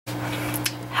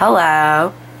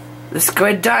Hello. The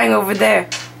squid dying over there.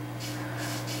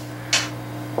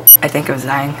 I think it was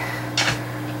dying.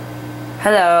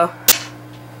 Hello.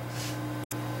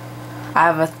 I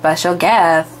have a special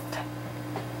guest.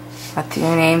 What's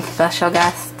your name, special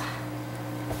guest?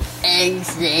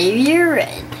 Xavier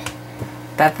Red.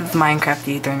 That's his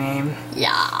Minecraft username.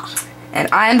 Yeah. And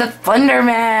I'm the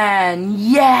Thunderman!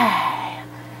 Yeah!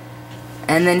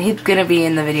 And then he's gonna be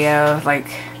in the video, like...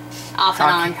 Off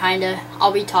and on, kinda.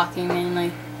 I'll be talking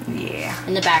mainly. Yeah.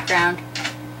 In the background.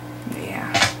 Yeah.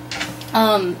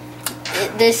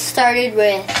 This started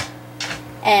with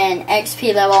an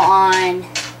XP level on...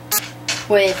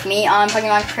 with me on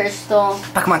Pokemon Crystal.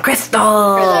 Pokemon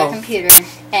Crystal! For the computer.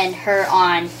 And her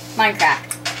on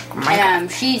Minecraft. And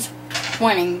she's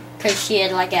winning because she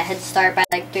had like a head start by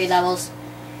like 3 levels.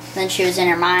 Then she was in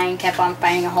her mine, kept on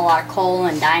finding a whole lot of coal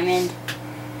and diamond.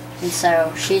 And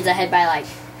so she's ahead by like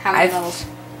how many levels?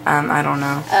 I don't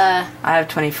know. I have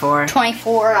 24.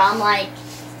 24. I'm like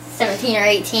 17 or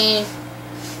 18.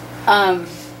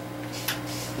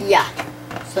 Yeah.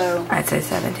 So I'd say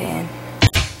 17.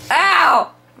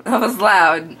 Ow! That was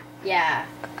loud. Yeah.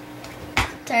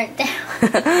 Turn it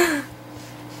down.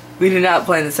 We did not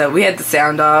plan this out. We had the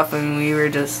sound off and we were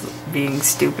just being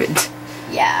stupid.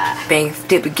 Yeah. Being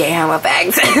stupid gay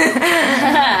homofags.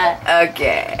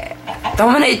 Okay.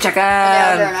 Dominate chicken. Are they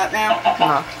all grown up now?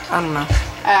 No, I don't know.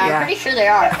 I'm pretty sure they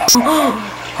are.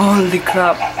 Holy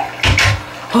crap.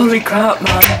 Holy crap,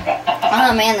 man.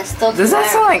 Oh man, that's still Does that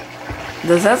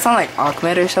sound like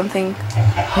Ahmed or something?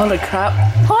 Holy crap.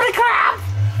 Holy crap!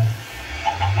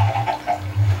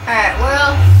 Alright,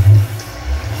 well.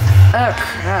 Oh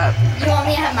crap. You want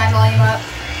me to have my volume up?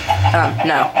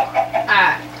 No.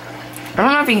 Alright. I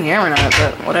don't know if you can hear me or not,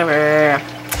 but whatever.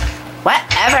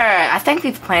 Whatever! I think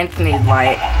these plants need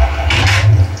light.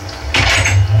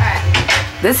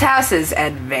 Alright. This house is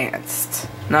advanced.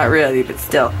 Not really, but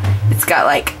still. It's got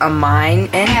like a mine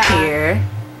in here.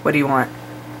 What do you want?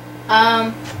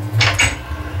 I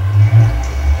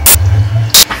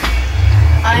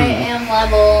am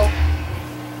level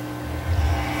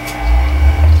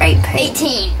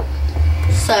 18.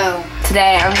 So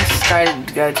today I'm just starting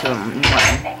to go to a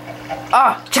mine.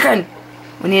 Oh, chicken!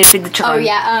 We need to feed the chicken. Oh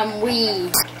yeah,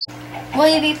 will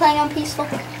you be playing on peaceful?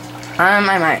 I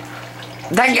might.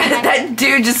 That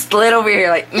dude just slid over here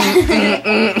like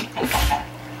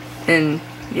And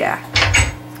yeah.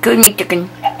 Good meat chicken.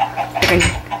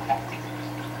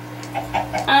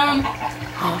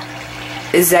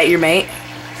 Is that your mate?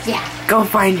 Yeah. Go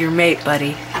find your mate,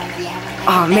 buddy. Yeah.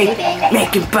 Oh, make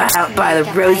him by the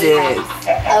roses.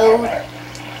 Oh.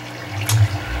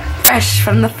 Fresh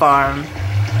from the farm.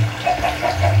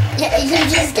 Yeah, you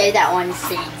just gave that one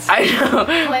seeds. I know.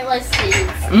 Pointless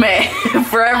seeds. Man,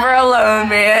 forever alone,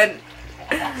 man.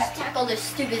 Just tackle this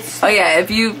stupid stuff. Oh yeah, if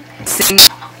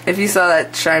you saw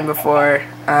that shrine before,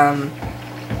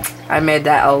 I made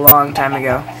that a long time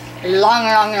ago. Long.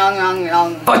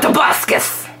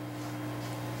 Photobuscus!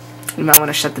 You might want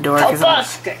to shut the door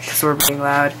because we're being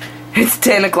loud. It's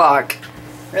 10 o'clock.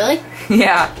 Really?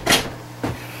 Yeah.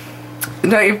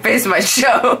 No, you're facing my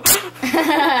show.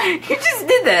 You just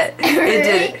did that. Really? It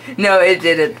did it. No, it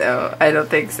didn't though. I don't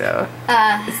think so.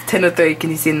 It's 10:03. Can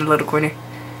you see in the little corner?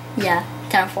 Yeah,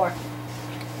 10:04.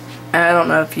 I don't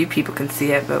know if you people can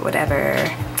see it, but whatever.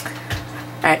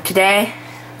 Alright, today...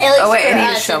 Oh wait, for I need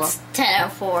a us, shovel. it's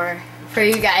 10:04. For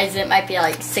you guys, it might be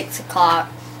like 6 o'clock.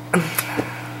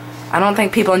 I don't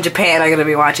think people in Japan are going to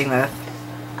be watching this.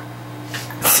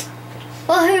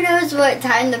 Well, who knows what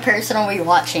time the person will be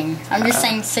watching. I'm just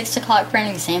saying 6 o'clock for an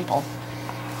example.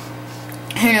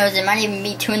 Who knows, it might even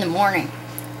be 2 in the morning.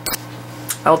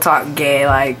 I'll talk gay,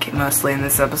 like, mostly in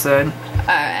this episode.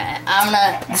 Alright, I'm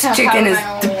gonna...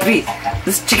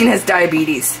 This chicken has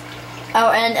diabetes. Oh,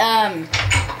 and,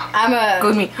 I'm a... Go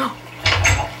with me.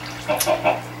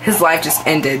 His life just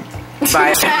ended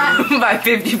by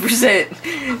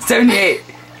 50%. 78.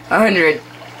 100.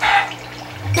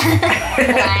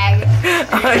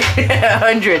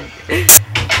 100.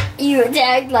 You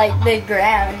attacked, like, the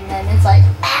ground, and then it's like...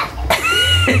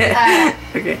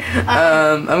 Okay.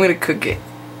 I'm gonna cook it.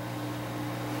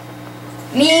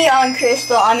 Me on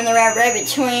Crystal, I'm in the right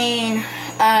between,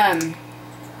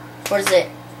 what is it?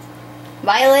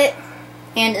 Violet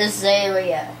and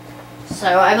Azalea.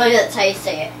 So, I believe that's how you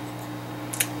say it.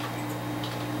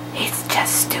 He's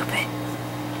just stupid.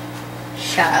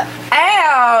 Shut up.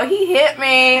 Ow! He hit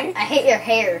me. I hate your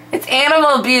hair. It's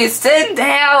animal abuse. Send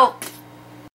help.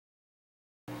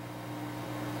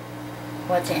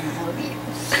 What's animal abuse?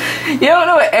 You don't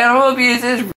know what animal abuse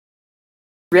is?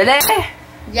 Really?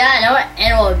 Yeah, I know what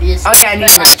animal abuse is. Oh yeah, I need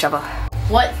to make a shovel.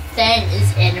 What then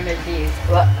is animate views?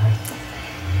 What?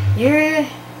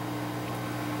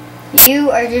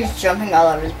 You are just jumping all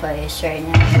over the place right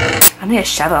now. I need a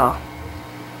shovel.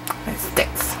 It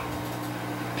sticks.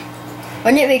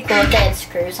 Wouldn't it be cool if they had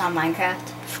screws on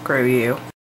Minecraft? Screw you.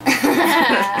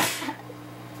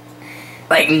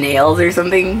 Like nails or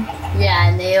something?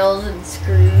 Yeah, nails and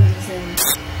screws and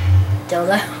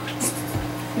dildos.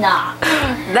 Nah.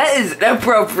 That is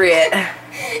inappropriate.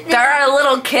 There are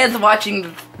little kids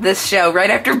watching this show right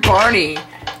after Barney.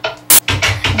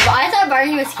 But I thought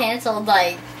Barney was canceled,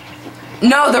 like...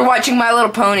 No, they're watching My Little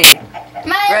Pony.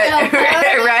 My Little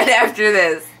Pony. Right after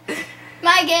this.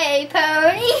 My gay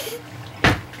pony.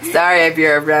 Sorry if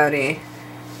you're a brony.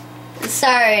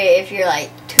 Sorry if you're like...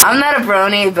 I'm not a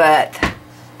brony, but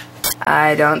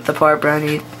I don't support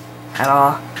brony at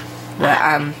all. But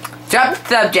drop the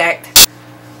subject.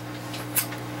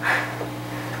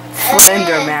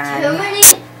 Slender Man. Too many...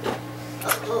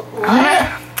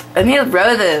 I need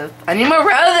roses. I need more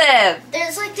roses.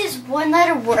 There's like this one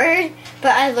letter word,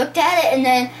 but I looked at it and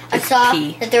then I saw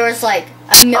that there was like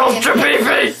a million Ultra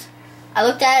pixels. I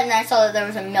looked at it and I saw that there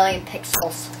was a million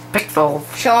pixels.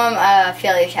 Pixels. Show him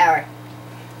failure tower.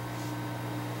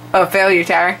 Oh, failure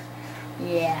tower?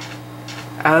 Yeah.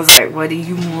 I was like, what do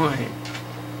you want?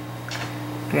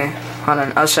 Okay, hold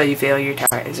on. I'll show you failure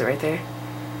tower. Is it right there?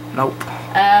 Nope.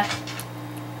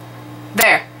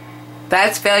 There.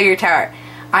 That's failure tower.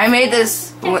 I made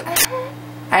this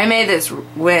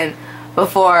win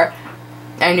before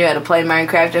I knew how to play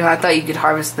Minecraft, and I thought you could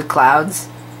harvest the clouds.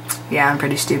 Yeah, I'm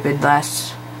pretty stupid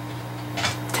last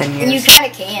 10 years. You kinda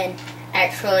can,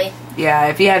 actually. Yeah,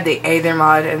 if you have the Aether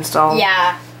mod installed.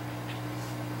 Yeah.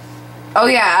 Oh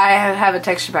yeah, I have a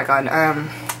texture pack on.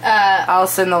 I'll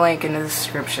send the link in the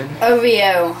description.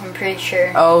 OVO, I'm pretty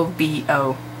sure.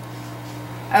 OVO.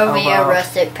 OVO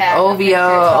rustic pack.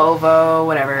 OVO, OVO,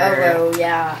 whatever. OVO,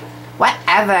 yeah.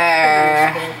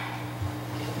 Whatever.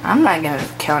 I'm not gonna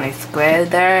kill any squid.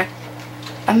 They're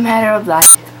a matter of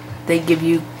life. They give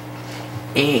you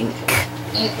ink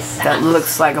that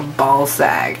looks like a ball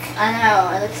sack. I know,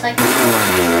 it looks like...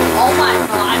 Oh my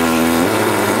god.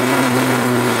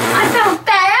 I found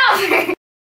Fat Albert!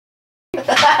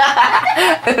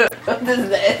 What is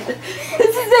this? Is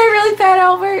this really Fat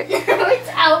Albert? No, it's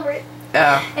Albert.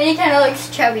 Oh. And he kind of looks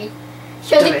chubby.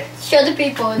 Show the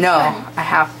people. It's no, funny.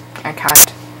 I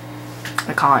can't.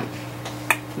 I can't.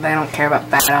 They don't care about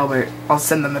Fat Albert. I'll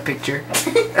send them a picture.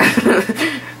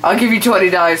 I'll give you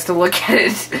 $20 to look at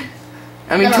it.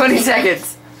 I mean, 20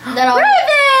 seconds. Then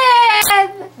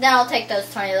I'll take those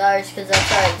 $20 because that's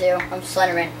what I do. I'm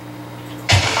Slenderman.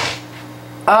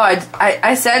 Oh,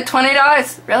 I said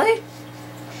 $20? Really?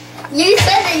 You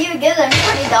said that you would give them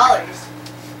 $20.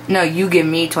 No, you give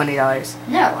me $20.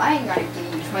 No, I ain't gonna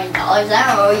give you $20. I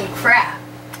don't owe you crap.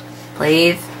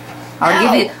 Please.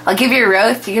 I'll give you a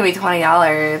roast. You give me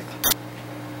 $20.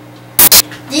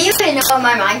 Do you even know what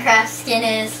my Minecraft skin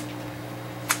is?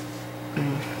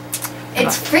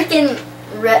 It's freaking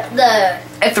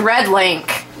It's Red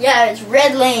Link. Yeah, it's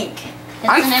Red Link.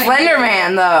 I'm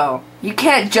Slenderman though. You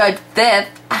can't judge this.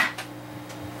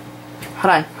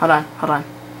 Hold on.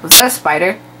 Was that a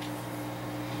spider?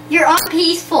 You're on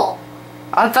peaceful.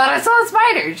 I thought I saw a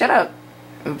spider. Shut up.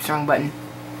 Oops, wrong button.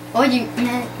 Oh, you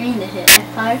need to hit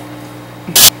F5.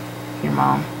 Your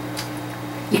mom.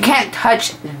 You can't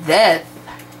touch this.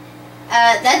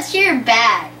 That's your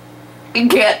bag. You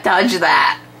can't touch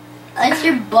that. That's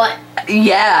your butt.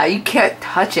 Yeah, you can't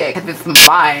touch it because it's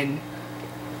mine.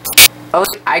 Oh,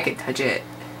 I can touch it.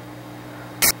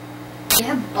 You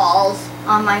have balls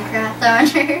on Minecraft, I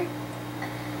wonder.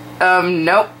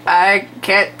 Nope, I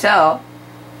can't tell.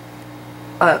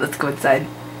 Let's go inside.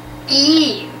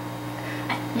 Ew.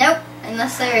 Nope,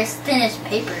 unless they're as thin as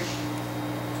paper.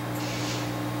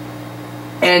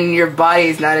 And your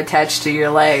body's not attached to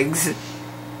your legs.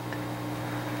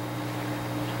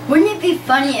 Wouldn't it be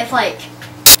funny if, like,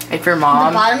 If your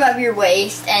mom... the bottom of your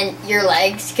waist and your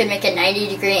legs could make a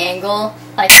 90-degree angle,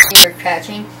 like when you were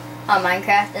crouching on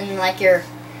Minecraft, and like your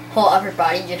whole upper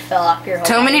body just fell off your whole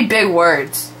Too many big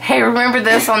words. Hey, remember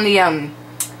this on the Hunger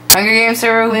Games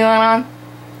server we went on?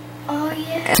 Oh,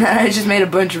 yeah. And I just made a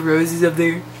bunch of roses up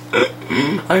there.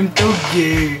 I'm so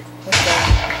gay. What's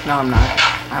that? No, I'm not.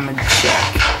 I'm a chick.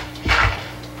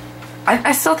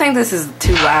 I still think this is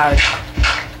too loud.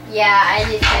 Yeah, I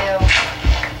do too.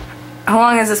 How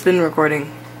long has this been recording?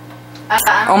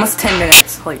 Almost 10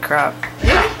 minutes. Holy crap.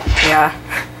 Really? Yeah.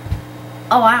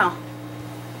 Oh, wow.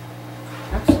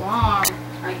 That's long,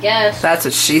 I guess. That's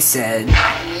what she said.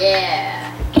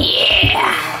 Yeah.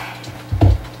 Yeah.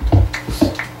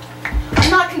 I'm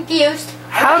not confused.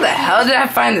 How the hell did I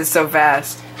find this so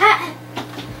fast?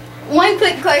 One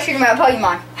quick question about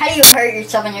Pokemon. How do you hurt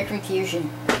yourself in your confusion?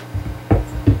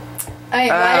 I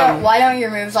mean, why don't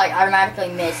your moves like automatically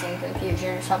miss in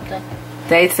confusion or something?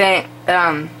 They think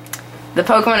the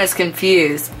Pokemon is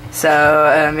confused,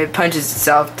 so it punches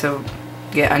itself to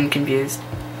get unconfused.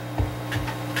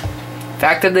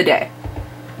 Fact of the day.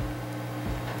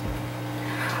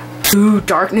 Ooh,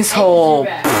 darkness hole.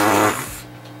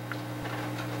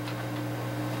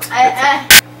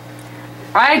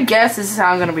 I guess this is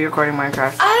how I'm gonna be recording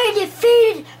Minecraft. I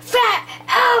defeated Fat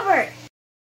Albert.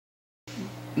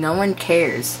 No one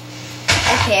cares.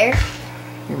 I care.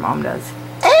 Your mom does.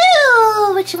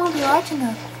 Ew, but you won't be watching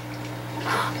them.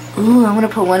 Ooh, I'm gonna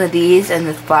put one of these in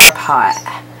this flower pot.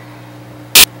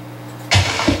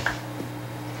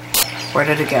 Where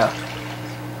did it go?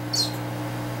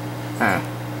 Oh.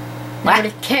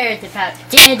 Nobody cares about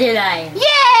dandelion.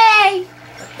 Yay!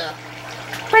 What the?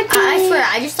 I swear,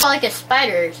 I just saw like a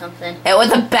spider or something. It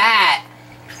was a bat.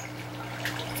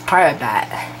 Probably a bat.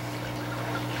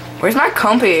 Where's my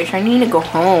compass? I need to go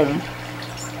home.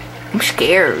 I'm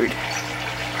scared.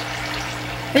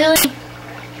 Really?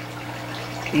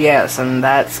 Yes, I'm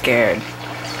that scared.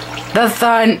 The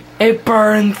sun, it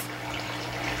burns.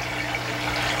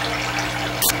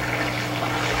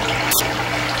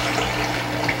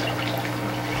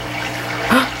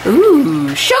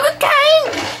 Ooh, sugar cane!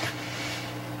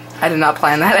 I did not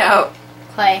plan that out.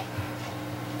 Clay.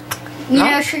 You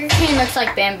know, sugar cane looks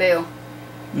like bamboo.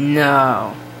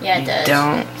 No. Yeah, it does.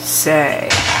 Don't say.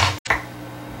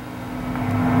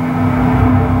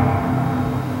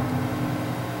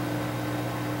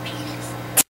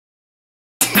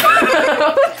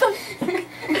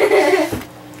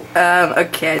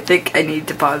 Okay, I think I need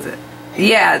to pause it.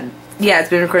 Yeah, it's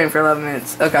been recording for 11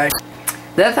 minutes. Okay.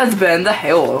 That has been the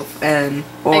Hayewolf and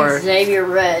Xavier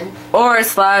Red. Or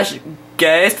slash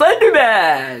gay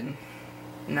Slenderman.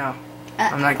 No,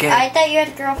 I'm not gay. I thought you had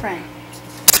a girlfriend.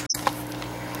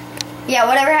 Yeah,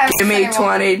 whatever happens. Give me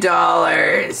 $20.